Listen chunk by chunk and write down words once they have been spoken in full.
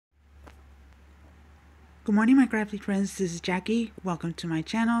Good morning, my crafty friends. This is Jackie. Welcome to my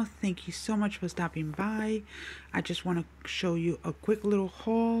channel. Thank you so much for stopping by. I just want to show you a quick little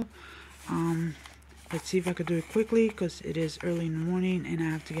haul. Let's see if I could do it quickly because it is early in the morning and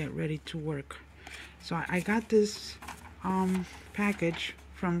I have to get ready to work. So I got this package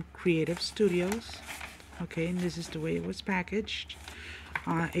from Creative Studios. Okay, and this is the way it was packaged.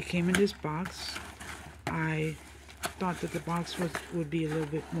 It came in this box. I thought that the box would be a little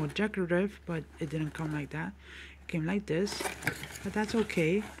bit more decorative, but it didn't come like that. It came like this, but that's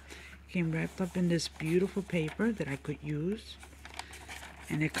okay. It came wrapped up in this beautiful paper that I could use,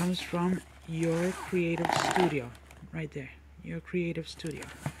 and it comes from Your Creative Studio, right there, Your Creative Studio.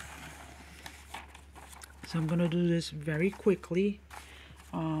 So I'm gonna do this very quickly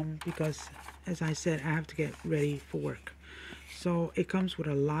because, as I said, I have to get ready for work. So it comes with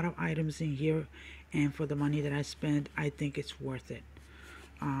a lot of items in here, and for the money that I spent, I think it's worth it.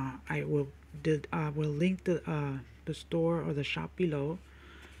 I will link the store or the shop below,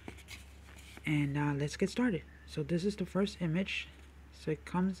 and let's get started. So this is the first image. So it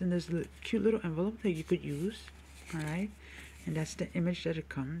comes in this cute little envelope that you could use. All right, and that's the image that it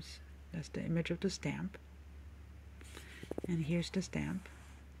comes. That's the image of the stamp, and here's the stamp.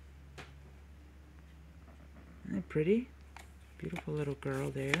 Isn't it pretty? Beautiful little girl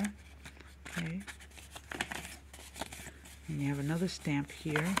there. Okay. And you have another stamp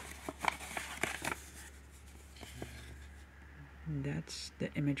here. And that's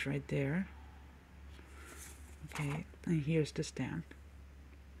the image right there. Okay, and here's the stamp.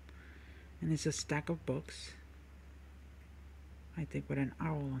 And it's a stack of books. I think with an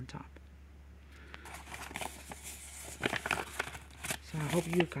owl on top. So I hope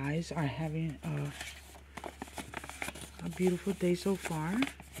you guys are having a beautiful day so far.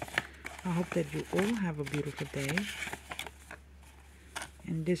 I hope that you all have a beautiful day.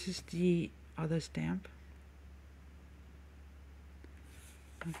 And this is the other stamp.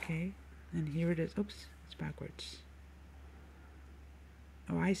 Okay, and here it is. Oops, it's backwards.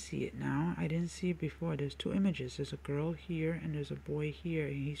 Oh, I see it now. I didn't see it before. There's two images. There's a girl here and there's a boy here,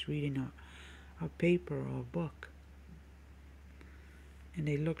 and he's reading a paper or a book. And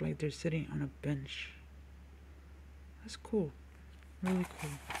they look like they're sitting on a bench. That's cool. Really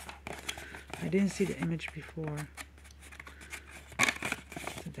cool. I didn't see the image before.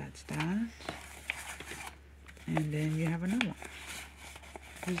 So that's that. And then you have another one.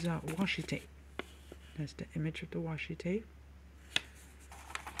 This is washi tape. That's the image of the washi tape.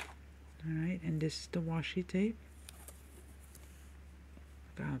 Alright, and this is the washi tape.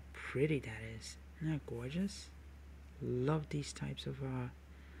 Look how pretty that is. Isn't that gorgeous? Love these types of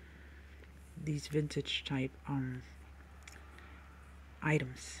these vintage type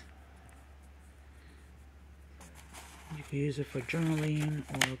items. You can use it for journaling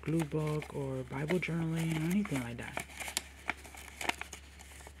or glue book or Bible journaling or anything like that.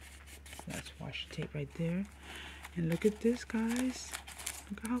 That's washi tape right there. And look at this, guys.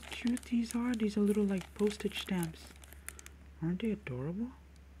 Look how cute these are. These are little like postage stamps. Aren't they adorable?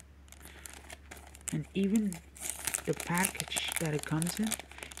 And even the package that it comes in,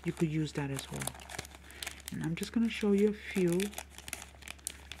 you could use that as well. And I'm just going to show you a few.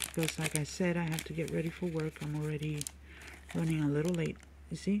 Because like I said, I have to get ready for work. I'm already running a little late.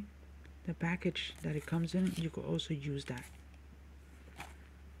 You see? The package that it comes in, you could also use that.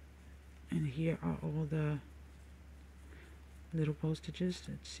 And here are all the little postages.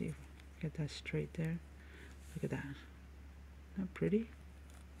 Let's see if we get that straight there. Look at that. Isn't that pretty?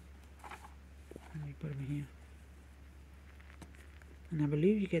 Let me put them here. And I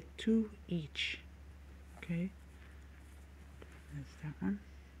believe you get 2 each. Okay. That's that one.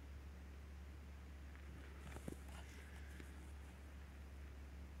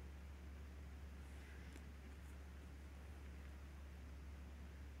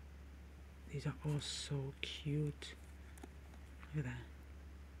 These are all so cute. Look at that.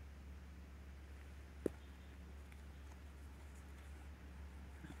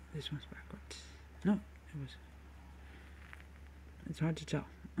 This one's backwards. No, it was. It's hard to tell.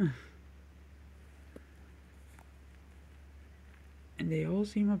 And they all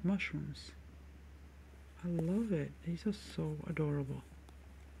seem of mushrooms. I love it. These are so adorable.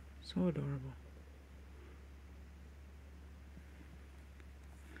 So adorable.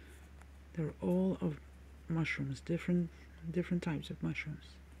 They're all of mushrooms, different types of mushrooms.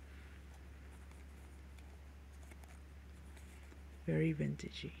 Very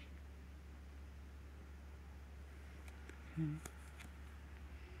vintagey. Okay.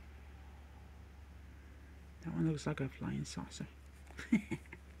 That one looks like a flying saucer.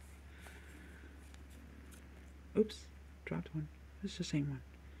 Oops, dropped one. It's the same one.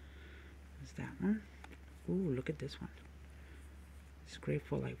 There's that one. Ooh, look at this one. It's great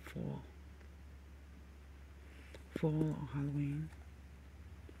for like fall or Halloween.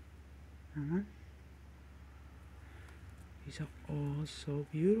 These are all so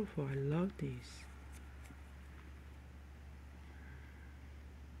beautiful. I love these.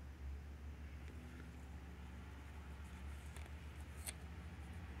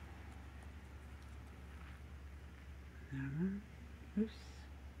 That one. Oops.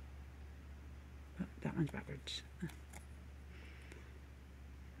 Oh, that one's backwards.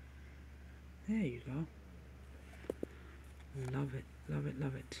 There you go. Love it, love it,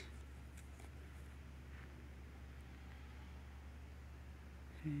 love it.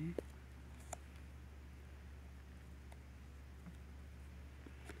 Okay.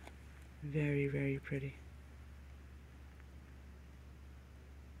 Very, very pretty.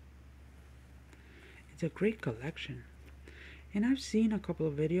 It's a great collection. And I've seen a couple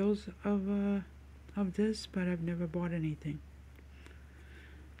of videos of this, but I've never bought anything.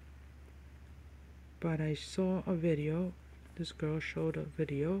 But I saw a video. This girl showed a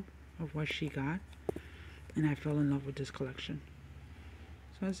video of what she got, and I fell in love with this collection.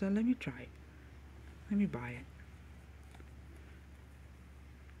 So I said, let me try it. Let me buy it.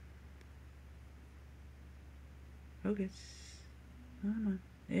 Focus. Come on.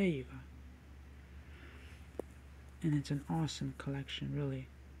 There you go. And it's an awesome collection, really.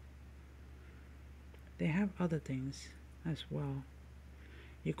 They have other things as well.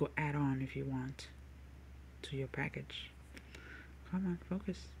 You could add on if you want to your package. Come on,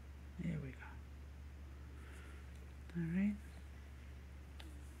 focus. There we go. Alright.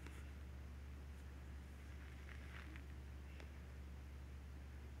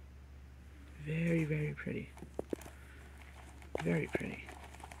 Very, very pretty. Very pretty.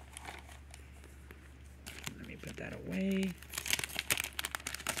 Let me put that away.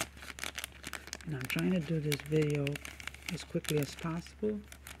 And I'm trying to do this video as quickly as possible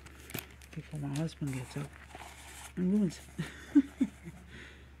before my husband gets up and ruins it.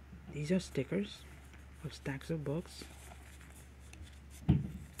 These are stickers of stacks of books. Okay.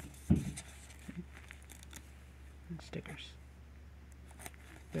 And stickers.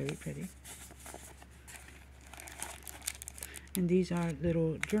 Very pretty. And these are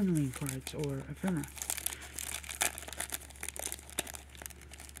little journaling cards or ephemera.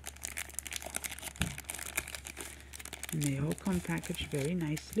 And they all come packaged very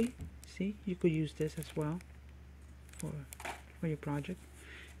nicely. See, you could use this as well for your project.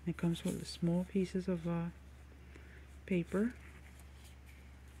 And it comes with small pieces of paper.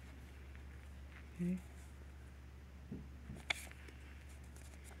 Okay.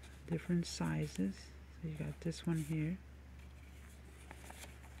 Different sizes. So you got this one here.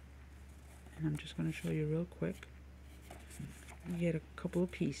 And I'm just going to show you real quick. You get a couple of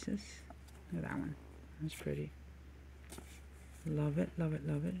pieces. Look at that one. That's pretty. Love it, love it,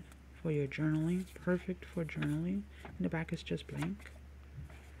 love it. For your journaling. Perfect for journaling. And the back is just blank.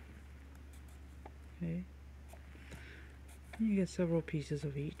 Okay. And you get several pieces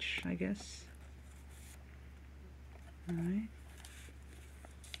of each, I guess. Alright.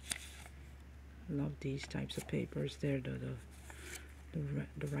 Love these types of papers. They're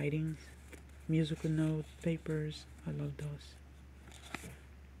the writing, musical note papers. I love those.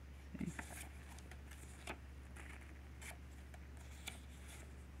 Okay.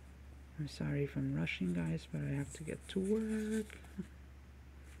 I'm sorry if I'm rushing, guys, but I have to get to work.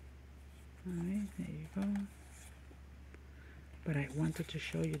 Alright, there you go. But I wanted to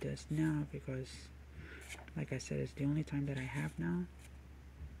show you this now because, like I said, it's the only time that I have now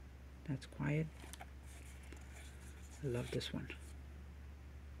that's quiet. I love this one.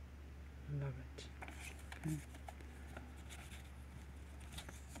 Love it. Okay.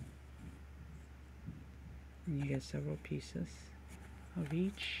 And you get several pieces of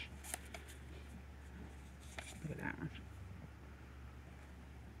each. Look at that one.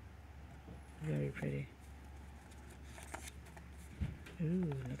 Very pretty.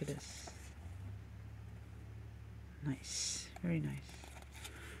 Ooh, look at this. Nice. Very nice.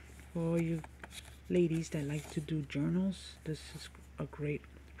 For you ladies that like to do journals, this is a great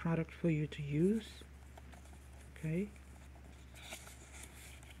product for you to use. Okay.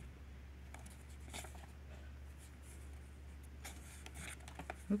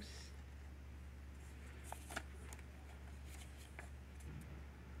 Oops.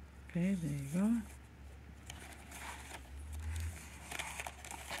 Okay, there you go.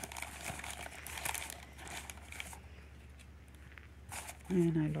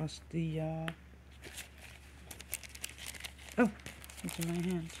 And I lost the, oh, it's in my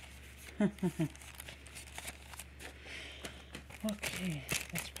hand. Okay,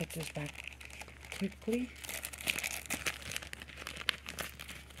 let's put this back quickly.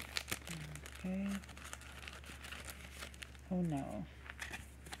 Okay. Oh no.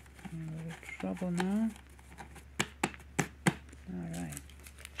 I'm in a little trouble now. Alright.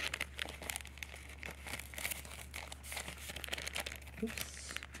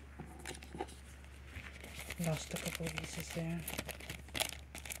 Oops. Lost a couple of pieces there.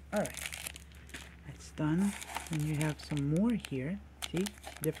 Alright. That's done. And you have some more here. See?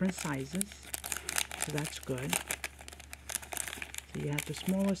 Different sizes. So that's good. So you have the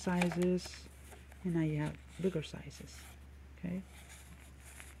smaller sizes. And now you have bigger sizes. Okay?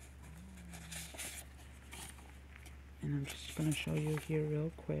 And I'm just going to show you here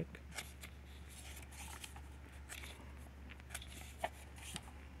real quick.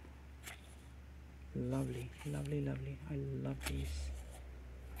 Lovely, lovely, lovely. I love these.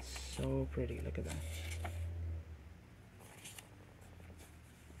 So pretty. Look at that.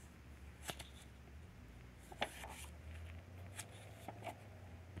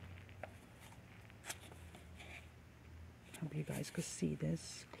 Hope you guys could see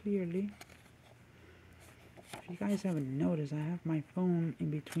this clearly. If you guys haven't noticed, I have my phone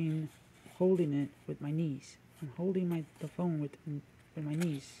in between, holding it with my knees. I'm holding the phone with my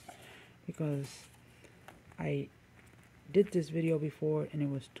knees because I did this video before and it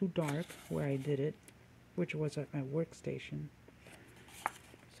was too dark where I did it, which was at my workstation.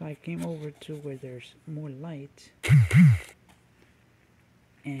 So I came over to where there's more light,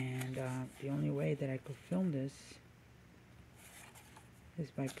 and the only way that I could film this is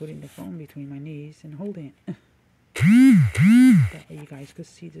by putting the phone between my knees and holding it. That way you guys could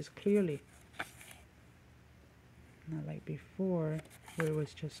see this clearly. Not like before where it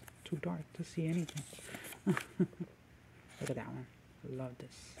was just too dark to see anything. Look at that one. Love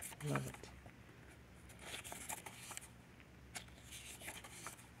this. Love it.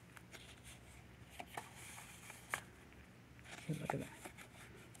 So look at that.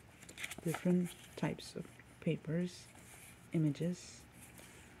 Different types of papers, images,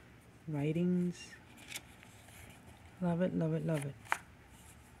 writings. Love it, love it, love it.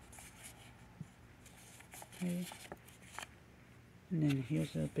 Okay. And then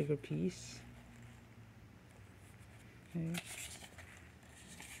here's a bigger piece. Okay.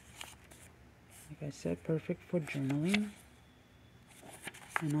 Like I said, perfect for journaling.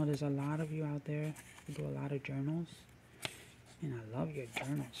 I know there's a lot of you out there who do a lot of journals. And I love your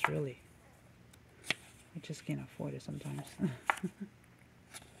journals, really. I just can't afford it sometimes.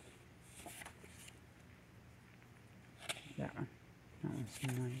 That one. That one's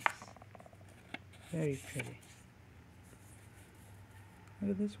nice. Very pretty.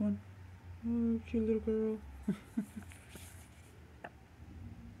 Look at this one. Oh, cute little girl.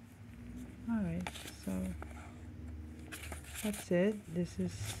 Alright, so that's it. This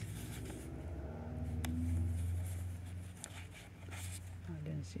is... I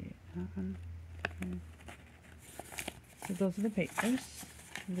didn't see it. Okay. So those are the papers.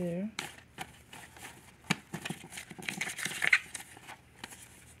 There.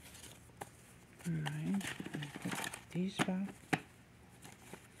 Alright, put these back.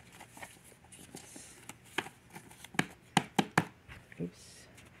 Oops.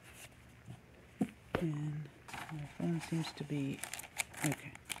 And my phone seems to be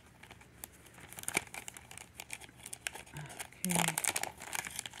okay. Okay.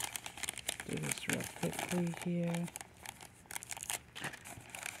 Do this real quickly here.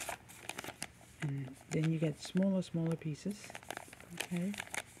 And then you get smaller pieces. Okay.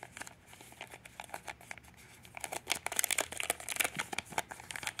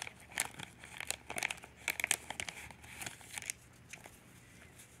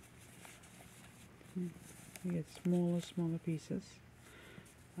 You get smaller pieces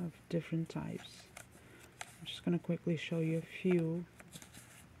of different types. I'm just going to quickly show you a few.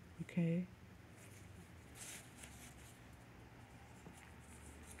 Okay.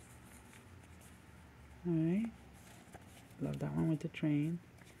 Alright. Love that one with the train.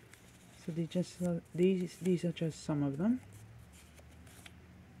 So these are just some of them.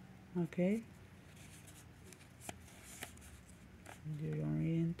 Okay. You're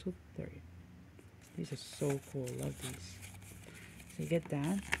only into 30. These are so cool. Love these. So you get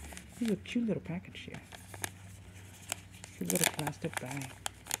that. This is a cute little package here. Cute little plastic bag.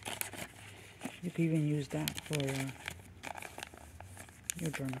 You can even use that for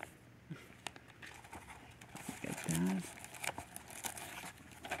your journal. Get that.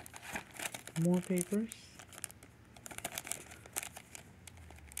 More papers.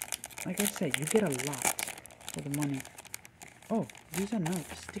 Like I said, you get a lot for the money. Oh, these are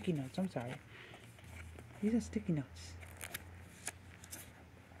notes. Sticky notes. I'm sorry. These are sticky notes.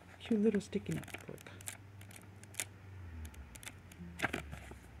 cute little sticky note. Look.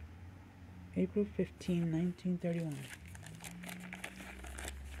 April 15, 1931.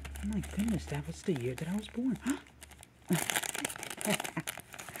 Oh my goodness, that was the year that I was born.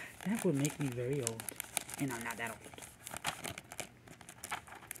 That would make me very old. And I'm not that old.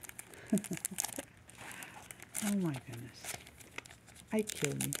 Oh my goodness. I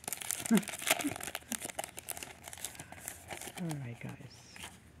kill me. Alright guys.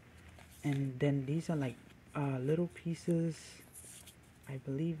 And then these are like little pieces, I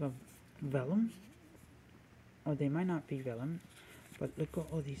believe, of vellum. Or they might not be vellum. But look at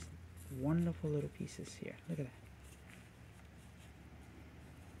all these wonderful little pieces here. Look at that.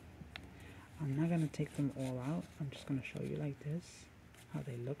 I'm not going to take them all out. I'm just going to show you like this, how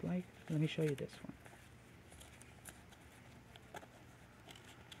they look like. Let me show you this one.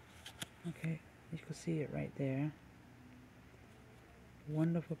 Okay, you can see it right there.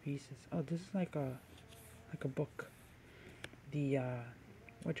 Wonderful pieces. Oh, this is like a book. The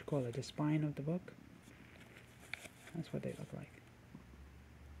what you call it? The spine of the book. That's what they look like.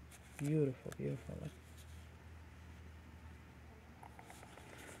 Beautiful, beautiful. Look.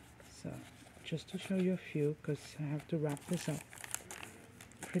 So, just to show you a few, because I have to wrap this up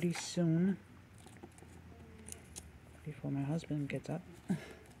pretty soon before my husband gets up.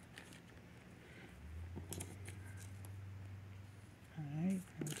 Alright,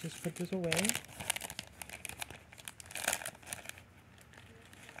 I'll just put this away.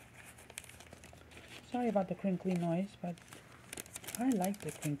 Sorry about the crinkly noise, but I like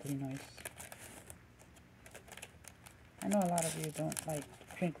the crinkly noise. I know a lot of you don't like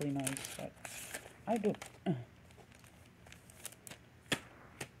crinkly noise, but I do.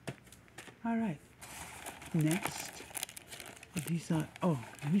 Alright, next, these are, oh,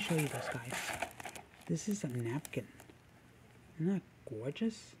 let me show you this, guys. This is a napkin. Isn't that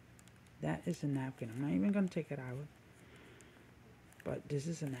gorgeous? That is a napkin. I'm not even going to take it out. But this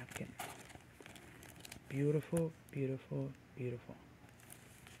is a napkin. Beautiful, beautiful, beautiful.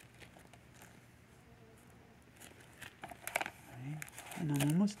 Alright, and I'm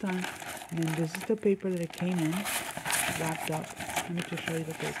almost done. And then this is the paper that it came in, wrapped up. Let me just show you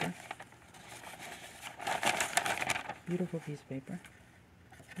the paper. Beautiful piece of paper.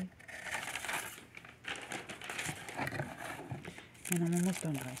 Okay. And I'm almost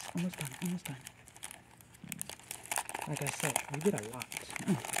done, guys. Almost done, almost done. Like I said, we did a lot.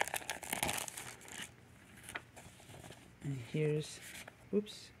 And here's,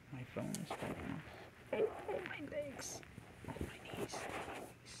 oops, my phone is falling off. Oh, my legs. Oh, my knees.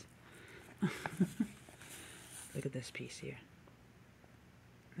 Look at this piece here.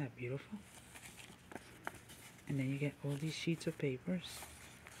 Isn't that beautiful? And then you get all these sheets of papers.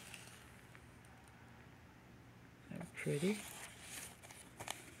 They're pretty.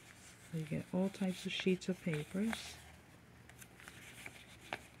 So you get all types of sheets of papers.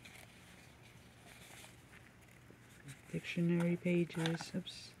 Dictionary pages.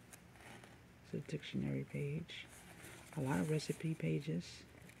 Oops. It's a dictionary page. A lot of recipe pages.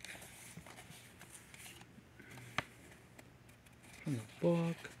 From the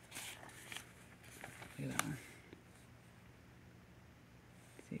book. Look at that one.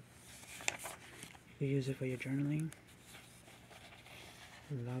 See. You can use it for your journaling.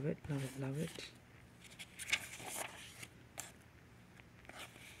 Love it, love it, love it.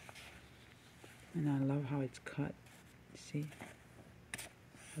 And I love how it's cut. See?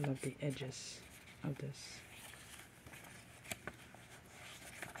 I love the edges of this.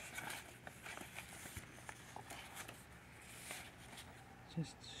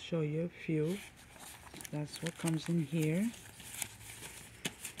 Just to show you a few. That's what comes in here.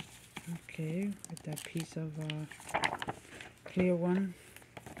 Okay, with that piece of clear one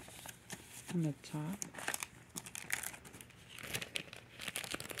on the top.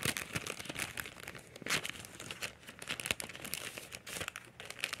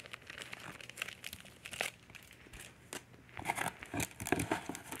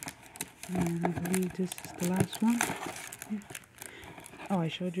 And I believe this is the last one. Yeah. Oh, I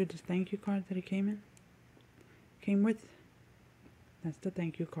showed you this thank you card that it came with. That's the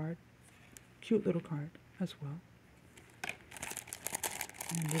thank you card. Cute little card as well.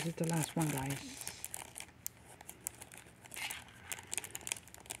 And this is the last one, guys.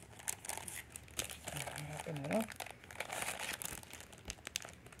 Open it up.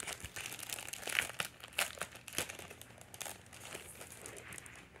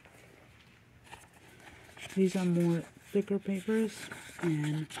 These are more thicker papers,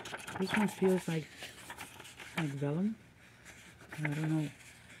 and this one feels like vellum. I don't know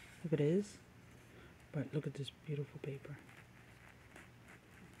if it is, but look at this beautiful paper.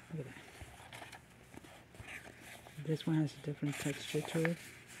 Look at that. This one has a different texture to it.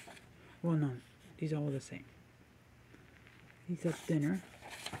 Well, no, these are all the same. These are thinner.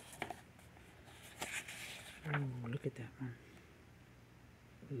 Ooh, look at that one.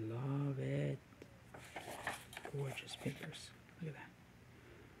 Love it. Gorgeous papers. Look at that.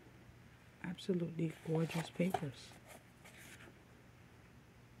 Absolutely gorgeous papers.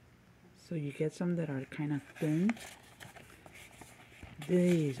 So you get some that are kind of thin.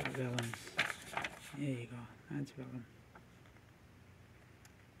 These are vellums. There you go. That's vellum.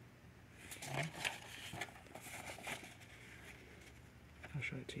 Okay. I'll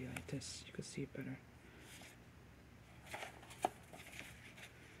show it to you like this. You can see it better.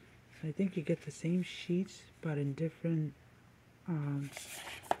 So I think you get the same sheets, but in different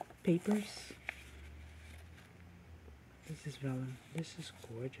papers. This is vellum. This is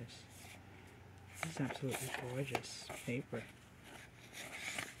gorgeous. This is absolutely gorgeous paper.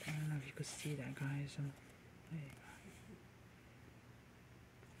 I don't know if you could see that, guys. There you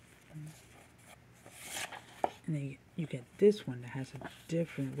go. And then you get this one that has a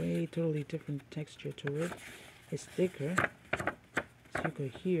different, totally different texture to it. It's thicker. So you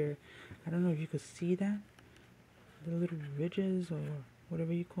could hear, I don't know if you could see that. The little ridges or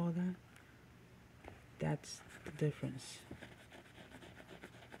whatever you call that. That's the difference.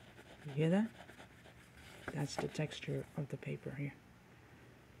 You hear that? That's the texture of the paper here.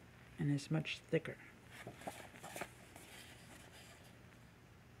 And it's much thicker.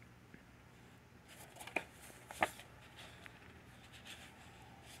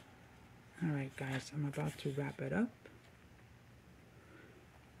 Alright guys, I'm about to wrap it up.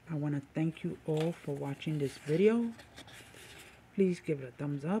 I want to thank you all for watching this video. Please give it a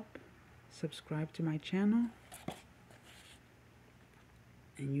thumbs up. Subscribe to my channel.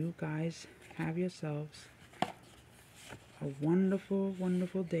 And you guys have yourselves a wonderful,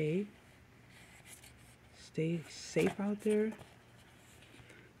 wonderful day. Stay safe out there,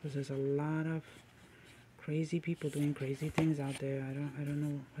 because there's a lot of crazy people doing crazy things out there. I don't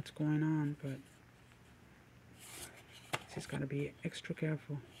know what's going on, but just gotta be extra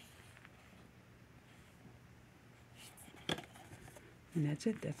careful. And that's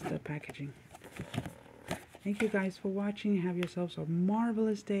it. That's the packaging. Thank you guys for watching. Have yourselves a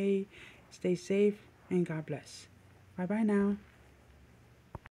marvelous day. Stay safe and God bless. Bye bye now.